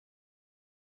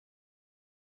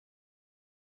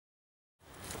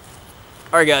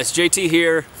Alright guys, JT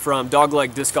here from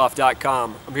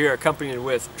DoglegDiscOff.com. I'm here accompanied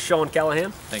with Sean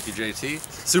Callahan. Thank you, JT.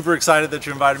 Super excited that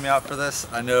you invited me out for this.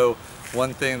 I know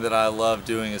one thing that I love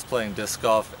doing is playing disc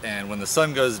golf, and when the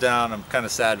sun goes down, I'm kind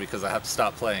of sad because I have to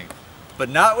stop playing. But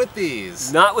not with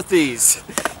these. Not with these.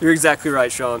 You're exactly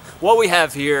right, Sean. What we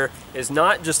have here is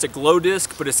not just a glow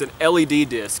disc, but it's an LED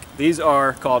disc. These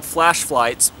are called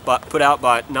FlashFlights, put out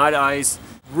by NiteIze.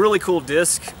 Really cool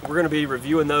disc. We're going to be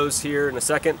reviewing those here in a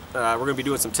second. We're going to be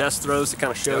doing some test throws to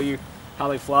kind of show you how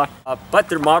they fly. But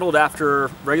they're modeled after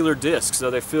regular discs,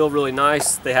 so they feel really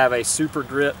nice. They have a super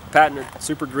grip, patented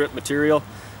super grip material,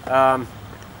 and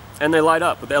they light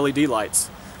up with LED lights.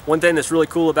 One thing that's really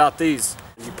cool about these,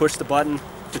 you push the button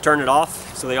to turn it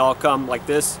off, so they all come like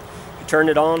this. You turn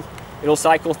it on, it'll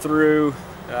cycle through,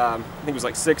 I think it was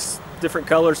like 6 different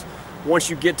colors. Once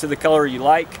you get to the color you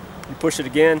like, you push it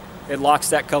again, it locks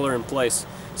that color in place.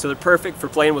 So they're perfect for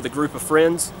playing with a group of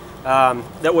friends.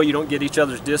 That way you don't get each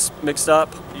other's discs mixed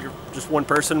up. Just one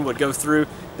person would go through,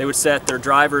 they would set their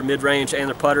driver, mid-range, and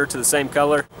their putter to the same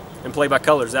color and play by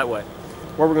colors that way.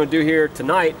 What we're going to do here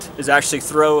tonight is actually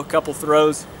throw a couple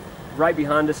throws right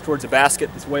behind us towards a basket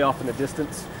that's way off in the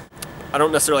distance. I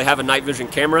don't necessarily have a night vision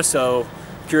camera, so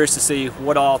I'm curious to see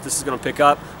what all this is going to pick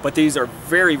up, but these are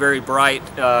very, very bright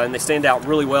and they stand out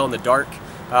really well in the dark.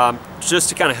 Just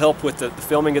to kind of help with the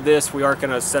filming of this, we are going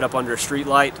to set up under a street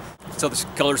light, so the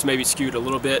colors may be skewed a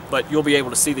little bit, but you'll be able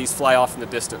to see these fly off in the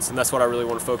distance, and that's what I really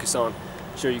want to focus on,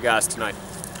 show you guys tonight.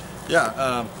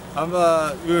 Yeah,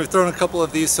 we've thrown a couple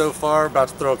of these so far, about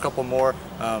to throw a couple more.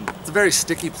 It's a very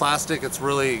sticky plastic. It's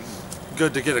really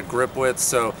good to get a grip with,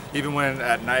 so even when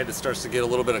at night it starts to get a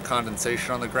little bit of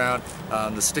condensation on the ground,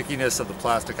 the stickiness of the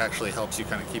plastic actually helps you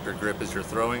kind of keep your grip as you're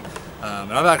throwing.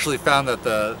 And I've actually found that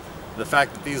the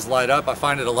fact that these light up, I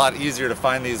find it a lot easier to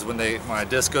find these when my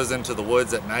disc goes into the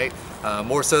woods at night,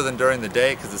 more so than during the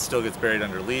day, because it still gets buried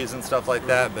under leaves and stuff like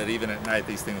that. But even at night,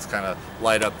 these things kind of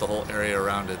light up the whole area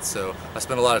around it. So I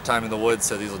spend a lot of time in the woods,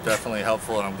 so these are definitely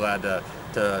helpful, and I'm glad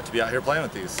to be out here playing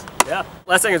with these. Yeah.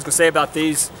 Last thing I was going to say about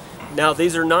these, now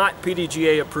these are not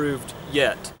PDGA approved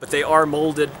yet, but they are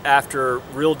molded after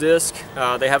real disc.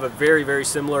 They have a very, very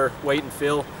similar weight and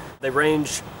feel. They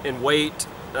range in weight.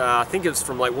 I think it's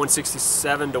from like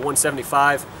 167 to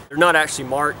 175. They're not actually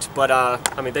marked, but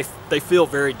I mean, they feel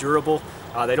very durable.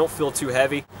 They don't feel too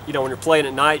heavy. You know, when you're playing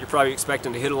at night, you're probably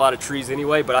expecting to hit a lot of trees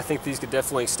anyway, but I think these could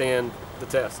definitely stand the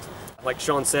test. Like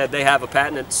Sean said, they have a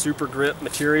patented super grip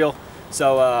material,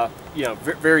 so you know,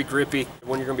 very grippy.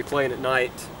 When you're going to be playing at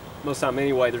night, most of the time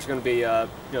anyway, there's going to be you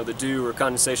know, the dew or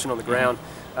condensation on the ground,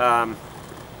 and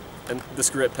this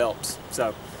grip helps.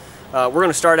 So. We're going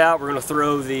to start out, we're going to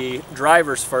throw the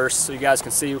drivers first so you guys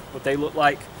can see what they look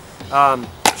like. Sean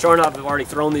and I have already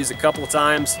thrown these a couple of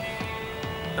times.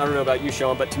 I don't know about you,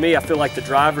 Sean, but to me I feel like the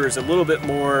driver is a little bit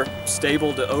more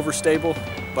stable to overstable,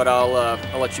 but I'll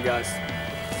let you guys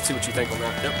see what you think on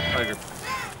that. Yep, I agree.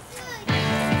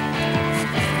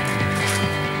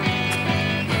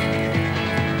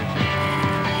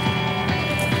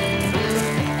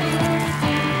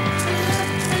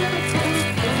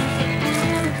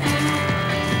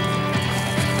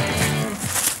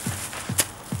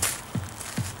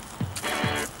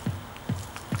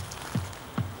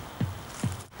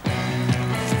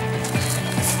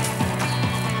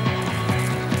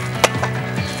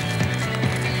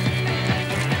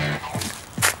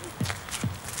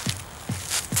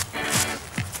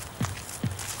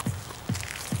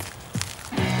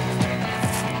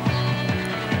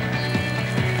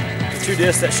 Two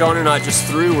discs that Sean and I just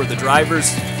threw were the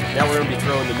drivers. Now we're going to be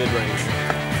throwing the mid-range.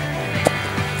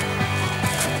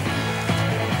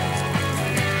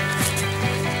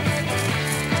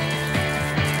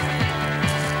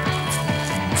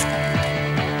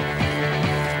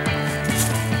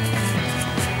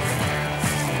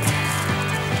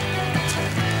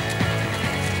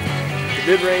 The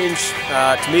mid-range,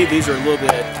 to me, these are a little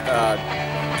bit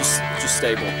just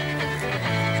stable.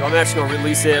 So I'm actually going to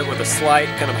release it with a slight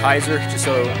kind of hyzer, just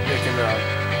so it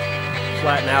can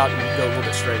flatten out and go a little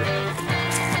bit straighter.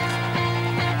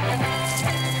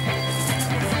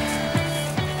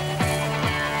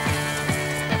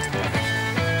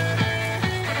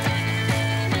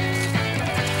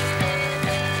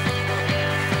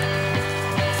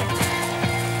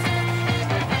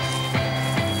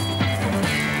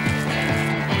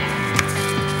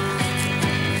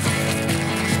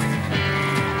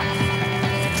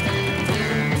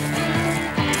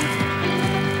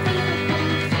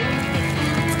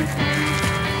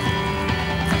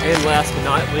 And last but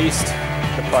not least,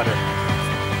 the putter.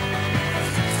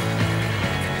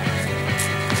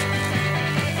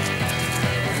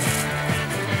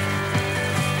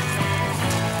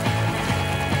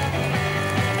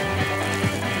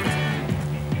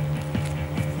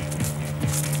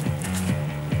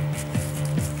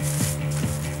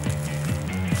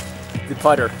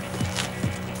 putter.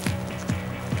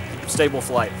 Stable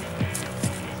flight.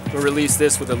 We'll release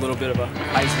this with a little bit of a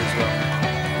hyzer as well.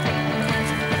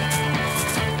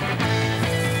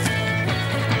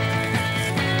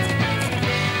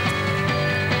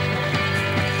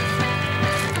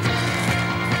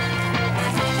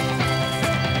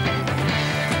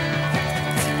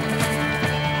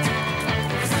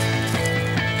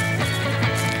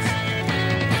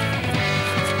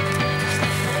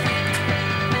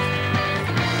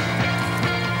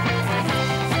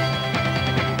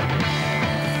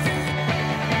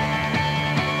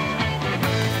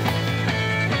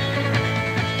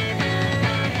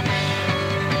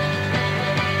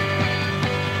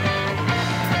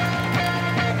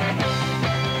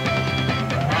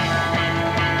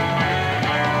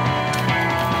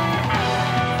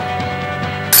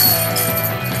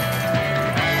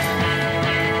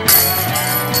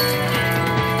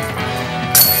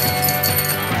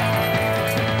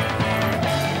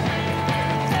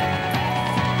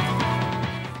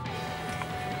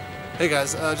 Hey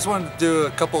guys, just wanted to do a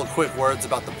couple of quick words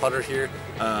about the putter here.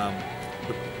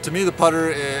 To me, the putter,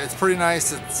 it's pretty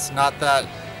nice. It's not that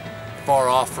far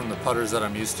off from the putters that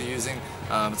I'm used to using.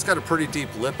 It's got a pretty deep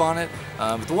lip on it.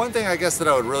 But the one thing I guess that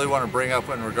I would really want to bring up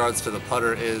in regards to the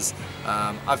putter is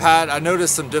I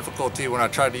noticed some difficulty when I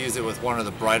tried to use it with one of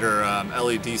the brighter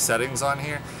LED settings on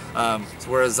here.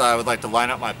 Whereas I would like to line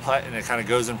up my putt and it kind of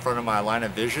goes in front of my line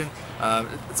of vision.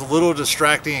 It's a little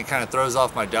distracting and kind of throws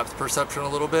off my depth perception a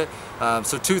little bit.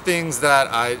 So two things that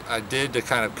I did to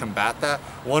kind of combat that.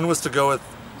 One was to go with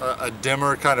a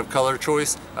dimmer kind of color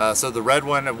choice. So the red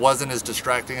one, it wasn't as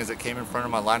distracting as it came in front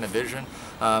of my line of vision.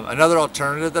 Another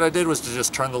alternative that I did was to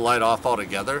just turn the light off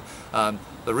altogether.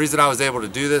 The reason I was able to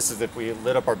do this is if we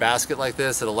lit up our basket like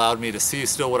this, it allowed me to see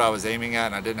still what I was aiming at,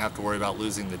 and I didn't have to worry about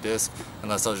losing the disc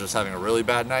unless I was just having a really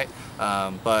bad night.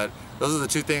 But those are the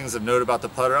two things of note about the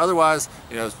putter. Otherwise,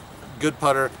 you know, good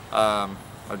putter. I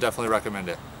would definitely recommend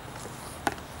it.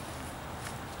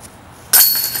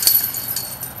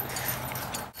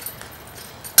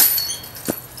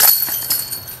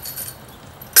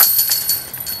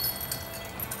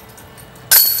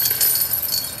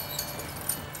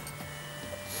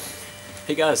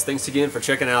 Hey guys, thanks again for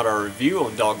checking out our review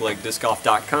on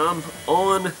doglegdiscgolf.com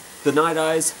on the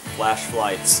NiteIze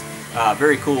FlashFlights.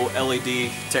 Very cool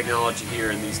LED technology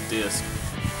here in these discs.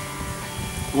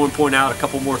 I want to point out a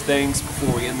couple more things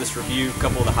before we end this review, a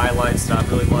couple of the highlights that I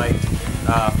really liked.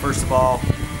 First of all,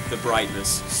 the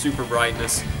brightness, super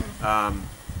brightness. I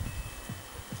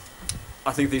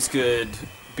think these could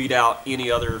beat out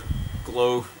any other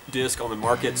glow disc on the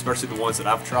market, especially the ones that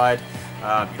I've tried.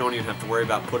 You don't even have to worry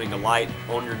about putting a light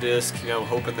on your disc, you know,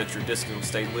 hoping that your disc will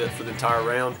stay lit for the entire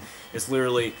round. It's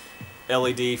literally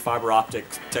LED fiber optic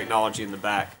technology in the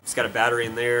back. It's got a battery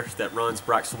in there that runs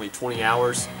approximately 20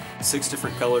 hours, 6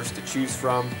 different colors to choose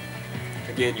from.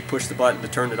 Again, you push the button to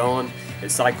turn it on,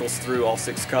 it cycles through all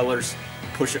 6 colors.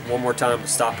 Push it one more time to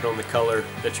stop it on the color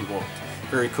that you want.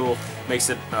 Very cool.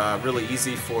 Makes it really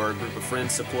easy for a group of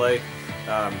friends to play.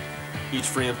 Each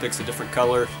friend picks a different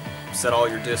color, set all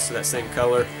your discs to that same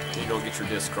color, and you don't get your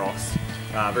disc crossed.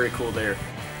 Very cool there.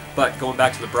 But going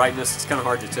back to the brightness, it's kind of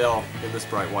hard to tell in this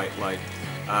bright white light.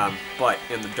 But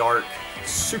in the dark,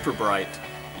 super bright.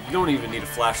 You don't even need a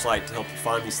flashlight to help you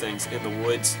find these things in the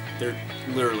woods. They're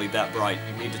literally that bright.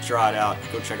 You need to try it out.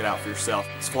 Go check it out for yourself.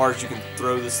 As far as you can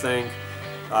throw this thing,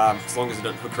 as long as it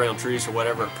doesn't hook around trees or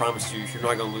whatever, I promise you, you're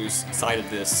not going to lose sight of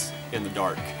this in the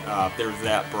dark. They're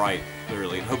that bright,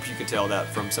 literally. And hope you could tell that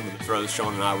from some of the throws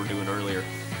Sean and I were doing earlier.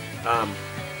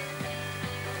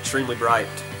 Extremely bright.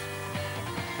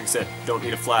 Like I said, don't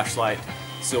need a flashlight.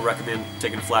 Still recommend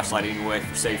taking a flashlight anyway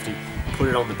for safety. Put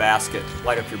it on the basket,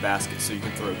 light up your basket so you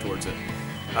can throw towards it.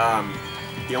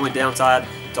 The only downside,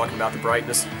 talking about the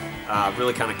brightness,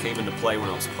 really kind of came into play when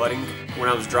I was putting. When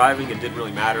I was driving, it didn't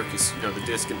really matter because, you know, the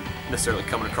disc isn't necessarily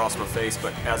coming across my face,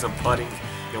 but as I'm putting,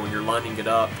 you know, when you're lining it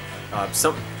up,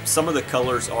 some of the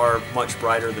colors are much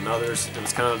brighter than others. It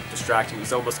was kind of distracting. It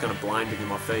was almost kind of blinding in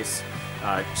my face.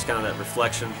 Just kind of that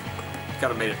reflection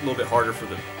kind of made it a little bit harder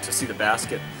to see the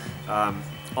basket.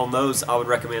 On those, I would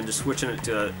recommend just switching it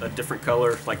to a different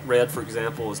color. Like red, for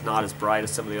example, is not as bright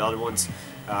as some of the other ones.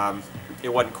 It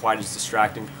wasn't quite as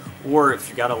distracting. Or if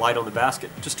you got a light on the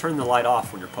basket, just turn the light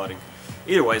off when you're putting.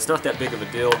 Either way, it's not that big of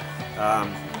a deal.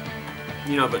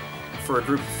 You know, but for a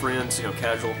group of friends, you know,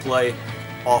 casual play,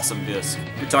 awesome disc.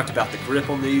 We talked about the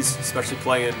grip on these, especially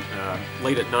playing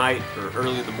late at night or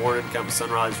early in the morning, kind of a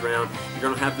sunrise round. You're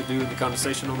going to have to do the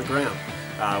condensation on the ground.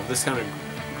 This kind of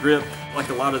grip, like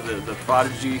a lot of the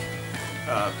Prodigy,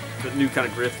 the new kind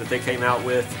of grip that they came out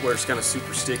with, where it's kind of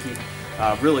super sticky.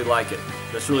 really like it.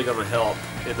 That's really going to help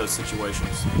in those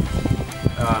situations.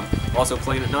 Also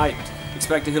playing at night,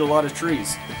 expect to hit a lot of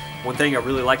trees. One thing I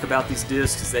really like about these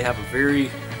discs is they have a very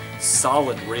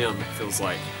solid rim, it feels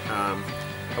like.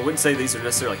 I wouldn't say these are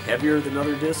necessarily heavier than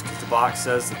other discs, because the box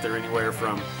says that they're anywhere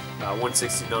from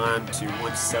 169 to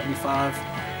 175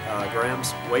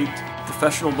 grams weight.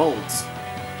 Professional molds.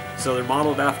 So they're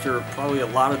modeled after probably a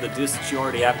lot of the discs that you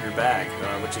already have in your bag,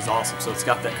 which is awesome. So it's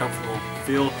got that comfortable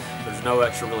feel. There's no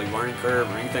extra really learning curve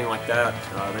or anything like that.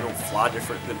 They don't fly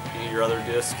different than any of your other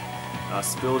discs.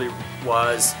 Stability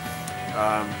wise,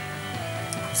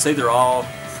 say they're all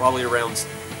probably around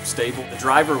stable. The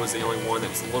driver was the only one that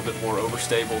was a little bit more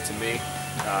overstable to me.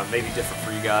 Maybe different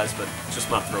for you guys, but just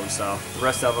my throwing style. The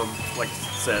rest of them, like I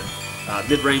said,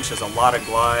 mid-range has a lot of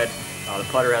glide. The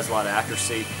putter has a lot of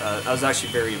accuracy. I was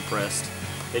actually very impressed.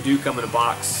 They do come in a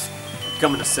box,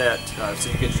 come in a set, so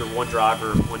you get your one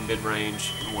driver, one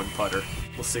mid-range, and one putter.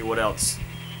 We'll see what else.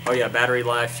 Oh yeah, battery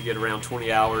life, you get around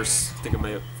 20 hours. I think I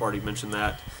may have already mentioned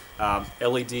that.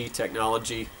 LED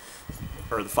technology,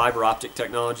 or the fiber optic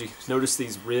technology. Notice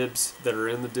these ribs that are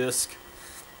in the disc.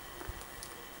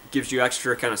 Gives you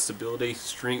extra kind of stability,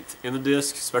 strength in the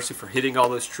disc, especially for hitting all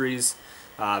those trees.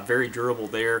 Very durable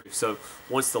there. So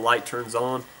once the light turns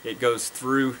on, it goes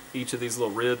through each of these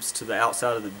little ribs to the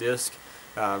outside of the disc.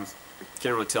 Can't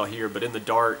really tell here, but in the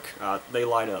dark, they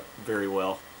light up very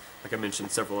well, like I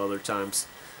mentioned several other times.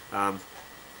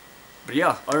 But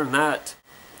yeah, other than that,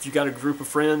 if you got a group of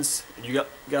friends and you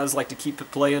guys like to keep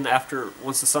it playing after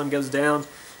once the sun goes down,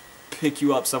 pick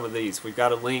you up some of these. We've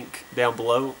got a link down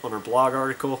below on our blog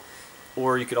article,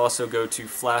 or you could also go to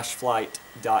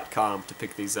flashflight.com to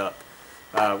pick these up.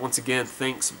 Once again,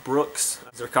 thanks Brooks,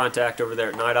 their contact over there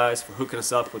at NiteIze, for hooking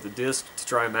us up with a disc to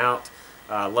try them out.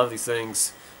 Love these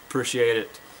things, appreciate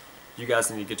it. You guys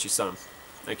need to get you some.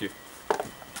 Thank you.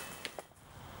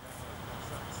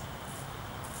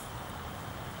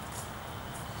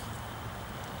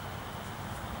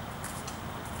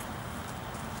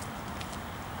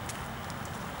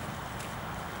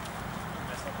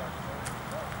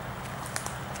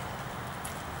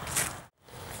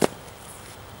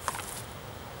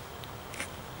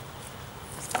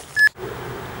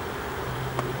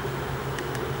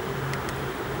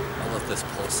 This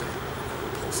pulsate.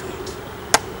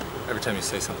 Every time you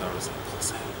say something, I was like,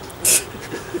 pulsate.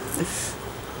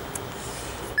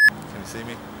 Can you see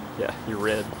me? Yeah, you're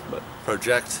red, but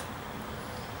Project.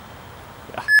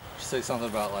 yeah. You say something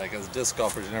about, like, as disc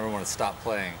golfers, you never want to stop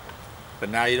playing, but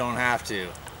now you don't have to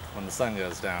when the sun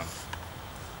goes down.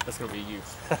 That's gonna be you.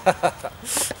 I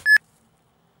think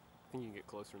you can get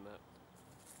closer than that.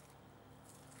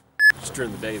 Just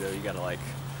during the day, though, you gotta like.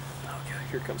 Okay,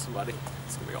 here comes somebody.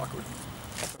 It's gonna be awkward.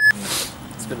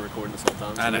 It's been recording this whole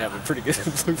time, so we have a pretty good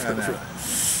blooper.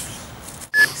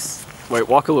 Wait,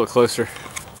 walk a little closer.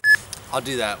 I'll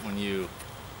do that when you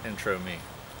intro me.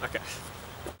 Okay.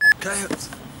 Coyotes.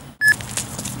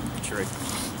 Sure.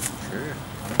 Sure.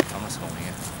 I'm just holding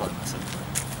it. Flooding this in.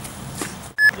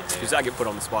 Because I get put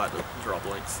on the spot to draw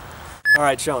blanks. All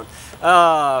right, Sean.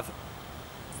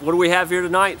 What do we have here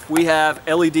tonight? We have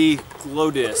LED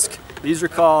glow disc. These are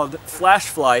called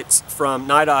FlashFlights from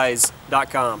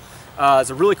NiteIze.com. It's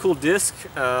a really cool disc.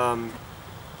 They're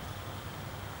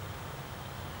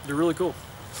really cool.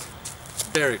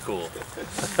 Very cool.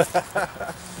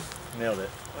 Nailed it.